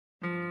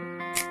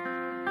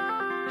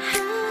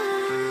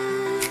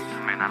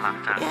น่ารัก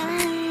จัง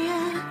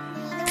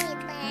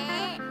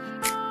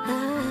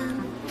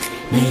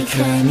ไม่เค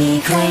ยมี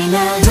ใคร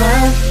น่ารั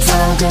กเท่า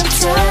กับเ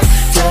ธอ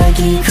เจอ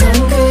กี่ครั้ง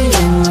ก็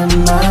ยังละ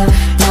เมอ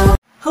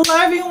Hello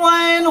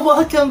everyone!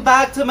 Welcome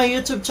back to my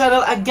YouTube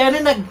channel again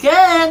and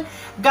again!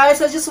 Guys,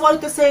 I just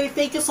wanted to say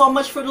thank you so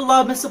much for the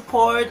love and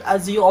support.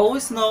 As you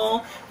always know,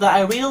 that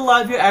I really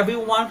love you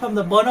everyone from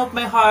the bottom of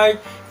my heart.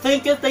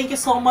 Thank you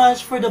so much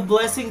for the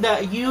blessing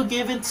that you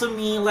given to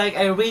me. Like,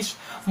 I reached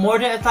more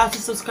than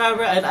 1,000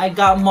 subscribers and I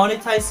got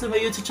monetized in my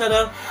YouTube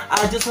channel.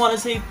 I just want to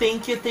say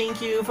thank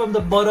you from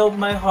the bottom of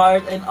my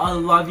heart, and I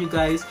love you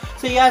guys.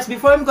 So yes,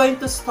 before I'm going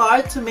to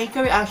start to make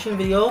a reaction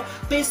video,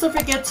 please don't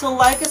forget to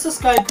like and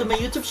subscribe to my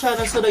YouTube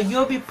channel so that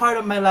you'll be part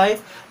of my life,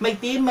 my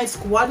team, my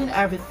squad, and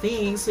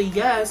everything. So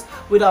yes,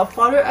 without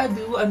further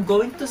ado, I'm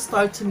going to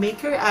start to make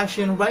a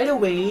reaction right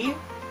away.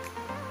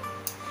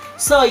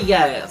 So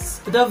yes,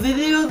 the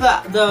video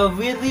that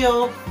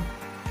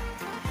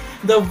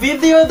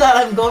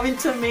I'm going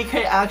to make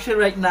reaction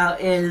right now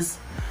is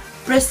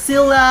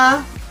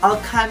Priscilla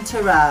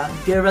Alcantara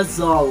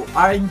Girasol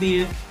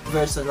R&B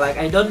version. Like,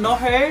 I don't know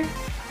her,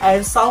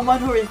 and someone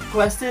who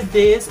requested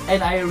this,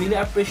 and I really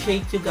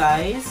appreciate you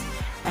guys.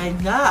 And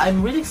yeah,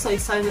 I'm really so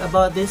excited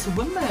about this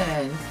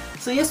woman.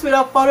 So yes,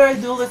 without further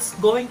ado, let's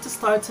going to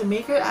start to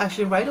make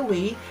reaction right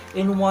away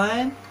in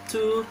 1,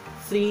 2,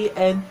 3,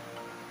 and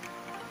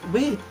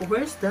wait,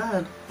 where's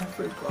that? I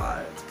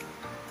forgot.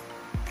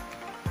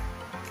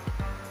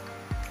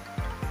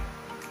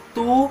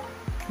 2,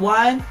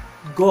 1,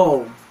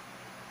 go.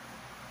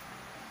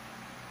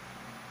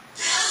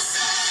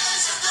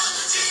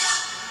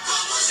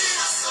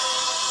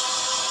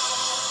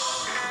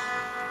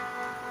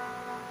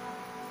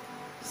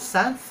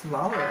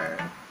 Sunflower.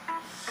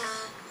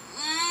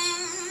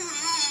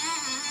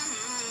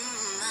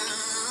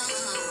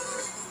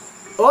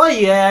 Oh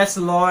yes,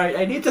 Lord,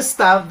 I need to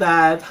stop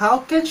that. How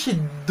can she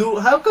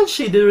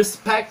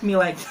disrespect me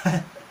like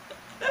that?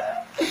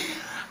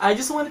 I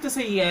just wanted to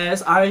say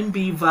yes,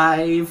 R&B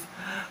vibe.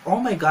 Oh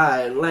my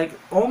god,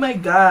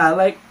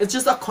 like, it's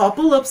just a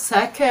couple of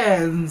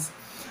seconds.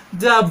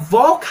 The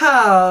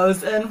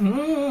vocals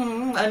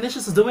and then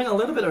she's doing a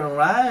little bit of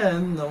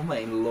run. Oh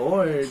my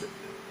Lord.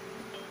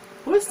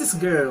 Who is this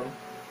girl?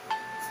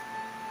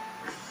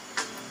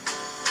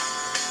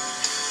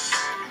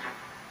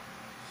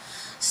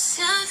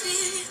 Se a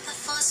vida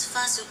fosse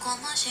fácil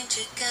como a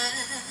gente quer,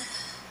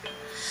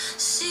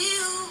 se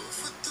o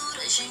futuro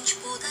a gente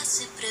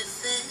pudesse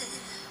prever,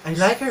 I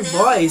like her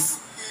voice.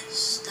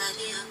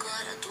 estaria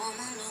agora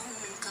tomando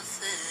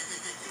café,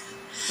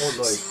 Oh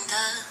Lord.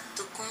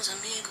 sentado com os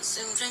amigos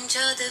em frente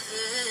à TV.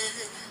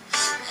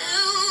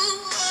 Eu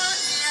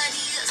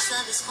olharia,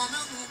 sabes como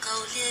eu nunca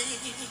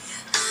olhei,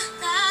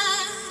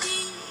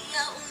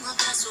 daria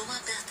abraço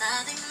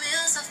apertado em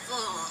meus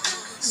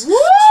avós.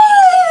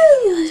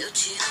 Diria, eu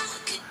te amo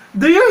que...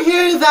 Do you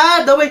hear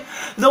that?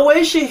 The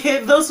way she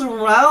hit those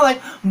around,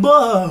 like,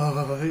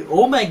 boy.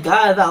 Oh my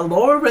god, that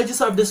lower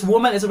register of this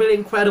woman is really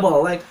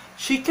incredible. Like,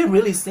 she can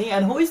really sing.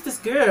 And who is this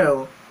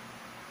girl?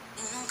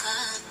 Nunca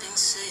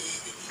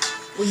pensei.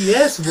 Oh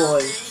yes,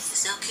 boy.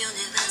 Talvez é o que o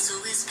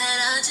universo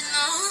espera de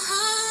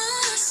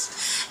nós.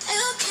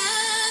 Eu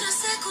quero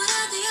ser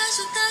curada e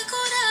ajudar a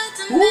curar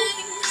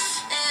também.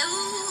 Eu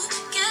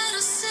quero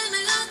ser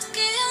melhor do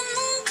que eu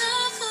nunca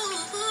fui.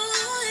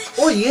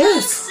 Oh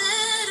yes.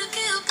 Fazer o que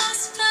eu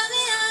posso pra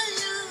me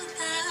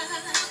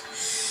ajudar.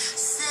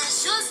 Ser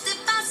justo e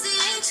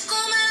paciente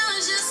como é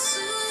o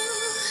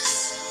Jesus.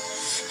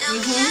 Eu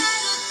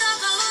quero dar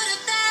valor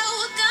até o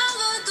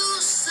calor do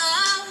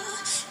sol.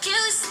 Que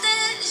eu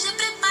esteja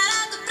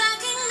preparado pra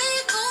quem me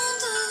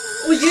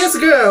conduz. Oh yes,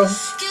 girl.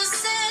 Que eu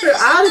Her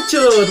seja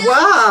attitude,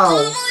 wow.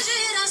 como um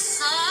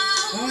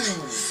girassol.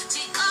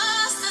 De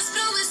costas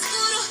pro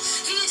escuro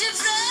e de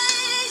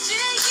frente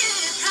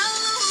pra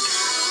luz.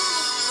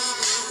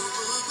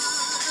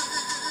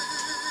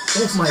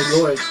 Oh my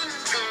Lord.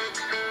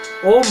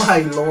 Oh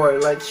my Lord.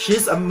 Like,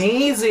 she's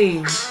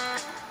amazing.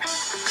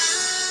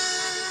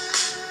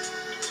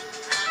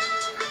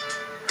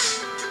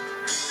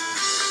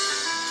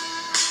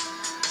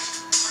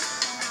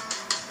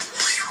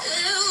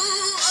 Eu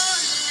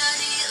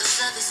olharia,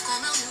 sabes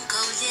como eu nunca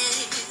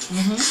olhei.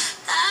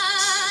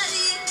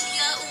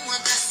 Daria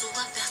abraço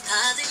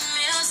apertado em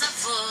meus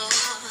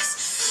avós.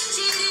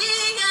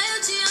 Diria,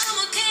 eu te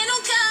amo quem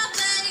nunca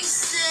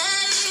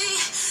pensei.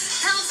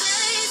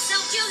 Talvez é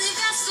o que o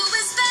universo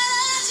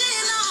espera de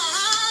nós.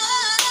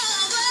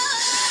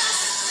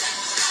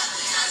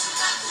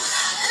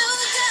 Eu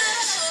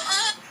quero.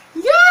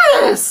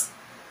 Yes!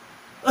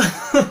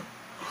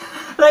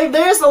 Like,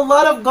 there's a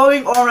lot of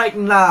going on right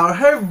now.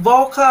 Her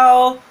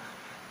vocal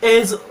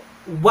is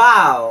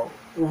wow.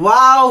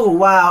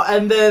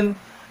 And then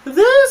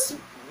this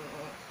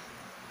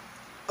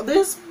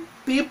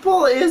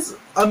people is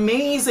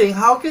amazing.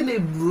 How can they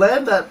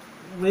blend that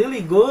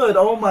really good?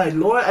 Oh my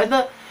Lord.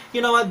 And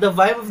you know what, the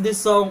vibe of this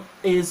song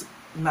is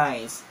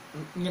nice.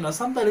 You know,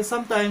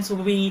 sometimes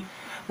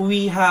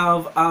we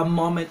have a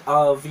moment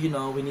of, you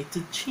know, we need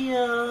to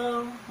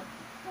chill.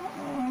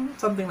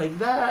 something like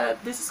that.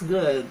 This is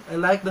good. I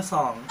like the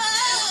song.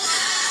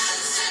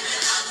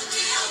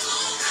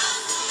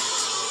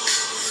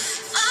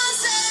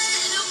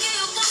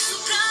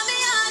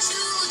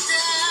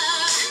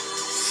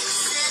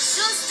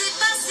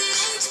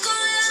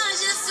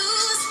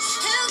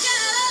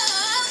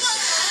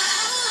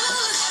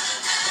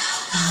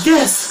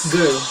 Yes,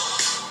 girl.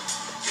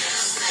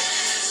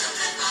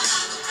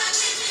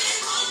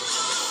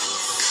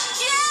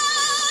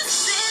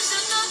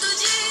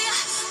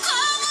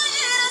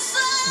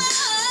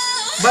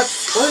 But,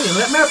 oh,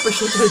 let me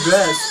appreciate her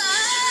dress.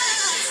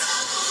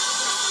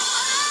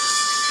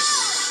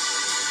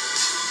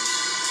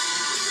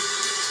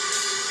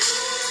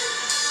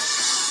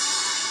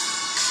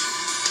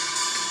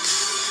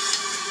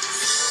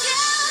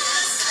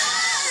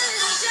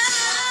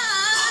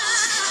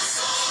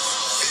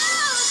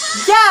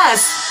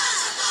 Yes!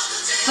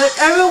 Like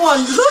everyone,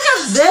 look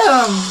at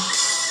them!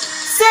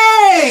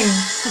 Sing!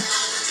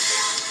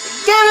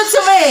 Give it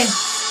to me!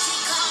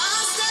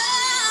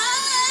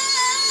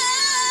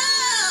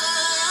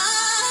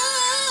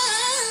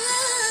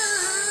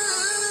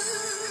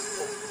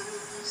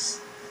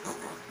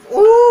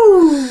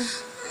 Ooh!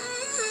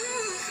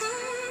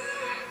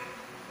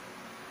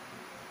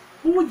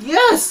 Oh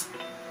yes!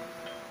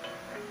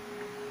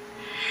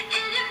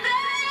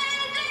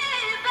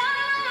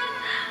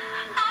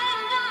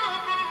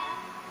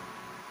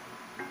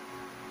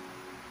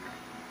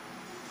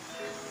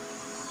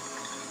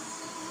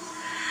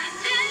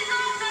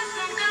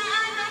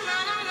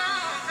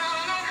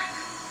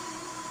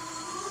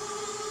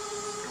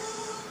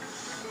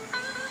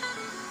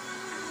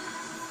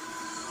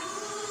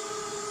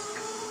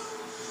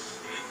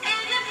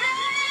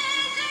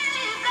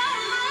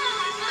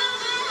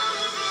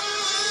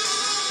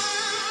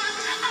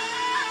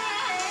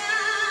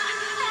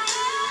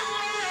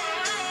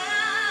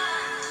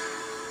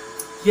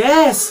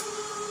 Yes!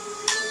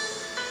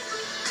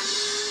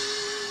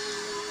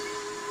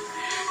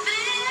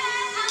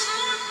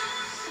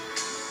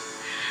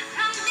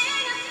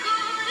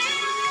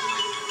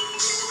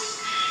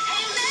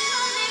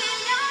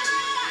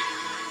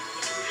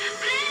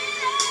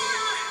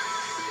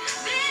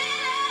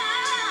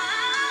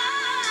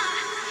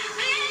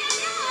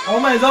 Oh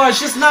my god,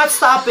 she's not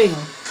stopping!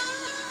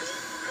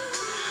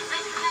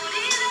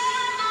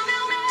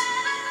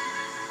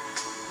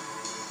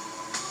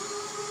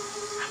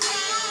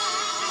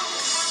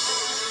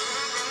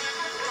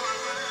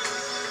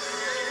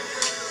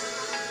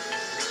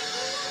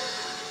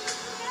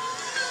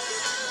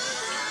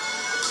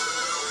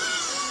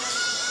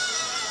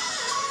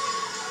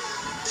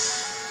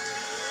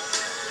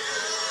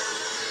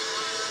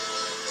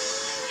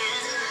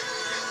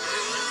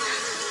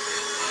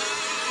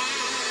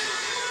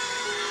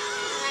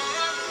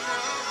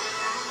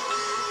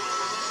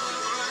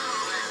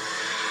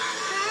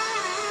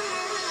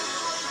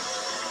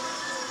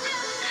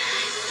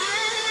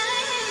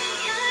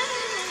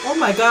 Oh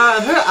my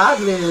god, her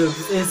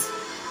ad-libs is...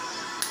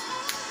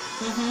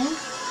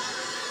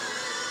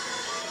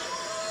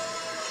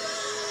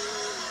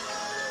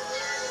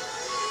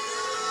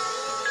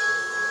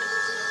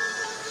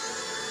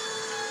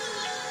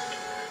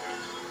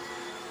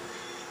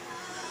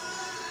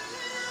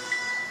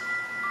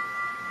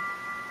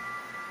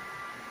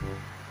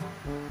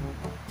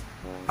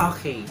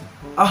 Okay.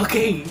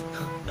 Okay.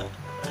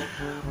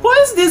 Who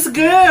is this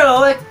girl?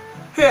 Like,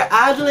 her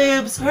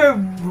ad-libs, her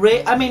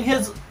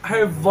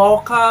her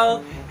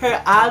vocal,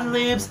 her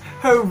ad-libs,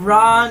 her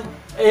run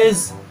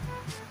is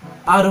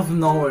out of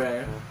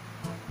nowhere.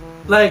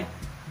 Like,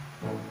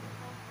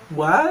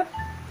 what?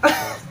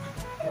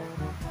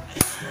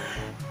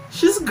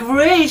 She's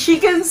great. She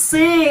can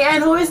sing.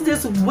 And who is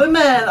this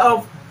woman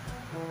of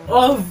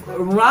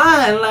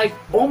Run? Like,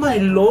 oh my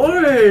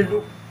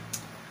lord.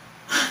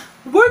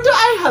 Where do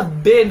I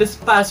have been this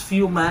past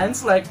few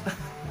months? Like,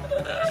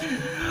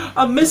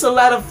 I missed a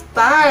lot of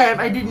time.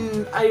 I did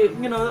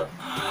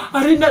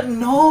not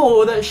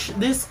know that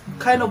this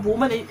kind of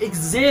woman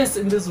exists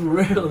in this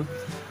world.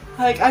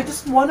 Like, I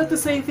just wanted to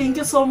say thank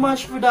you so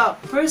much for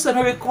that person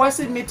who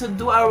requested me to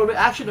do our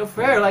reaction of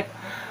her. Like,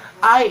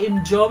 I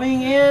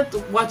enjoying it,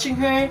 watching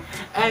her,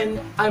 and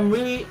I'm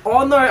really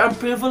honored and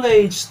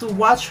privileged to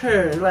watch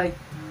her. Like,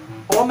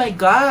 oh my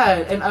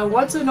god, and I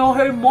want to know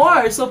her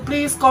more. So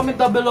please comment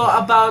down below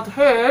about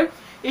her.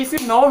 If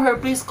you know her,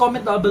 please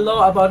comment down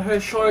below about her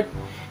short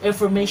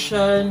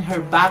information, her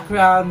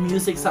background,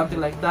 music, something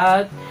like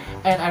that.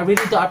 And I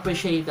really do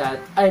appreciate that.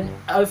 And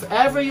if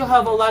ever you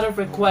have a lot of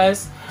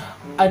requests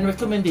and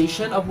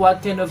recommendation of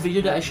what kind of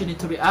video that I should need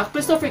to react,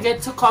 please don't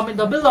forget to comment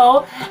down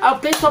below.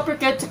 And please don't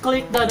forget to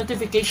click the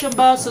notification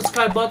bell,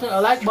 subscribe button, or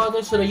like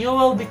button so that you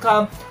will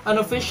become an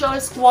official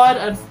squad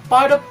and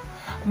part of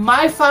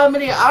my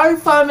family, our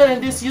family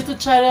in this YouTube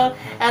channel.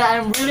 And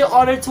I'm really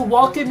honored to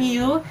welcome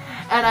you,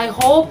 and I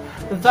hope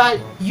that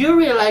you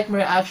really like my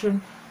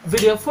reaction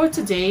video for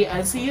today,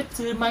 and see you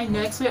to my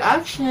next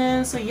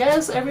reaction. So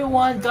yes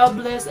everyone, God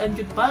bless and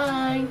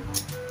goodbye.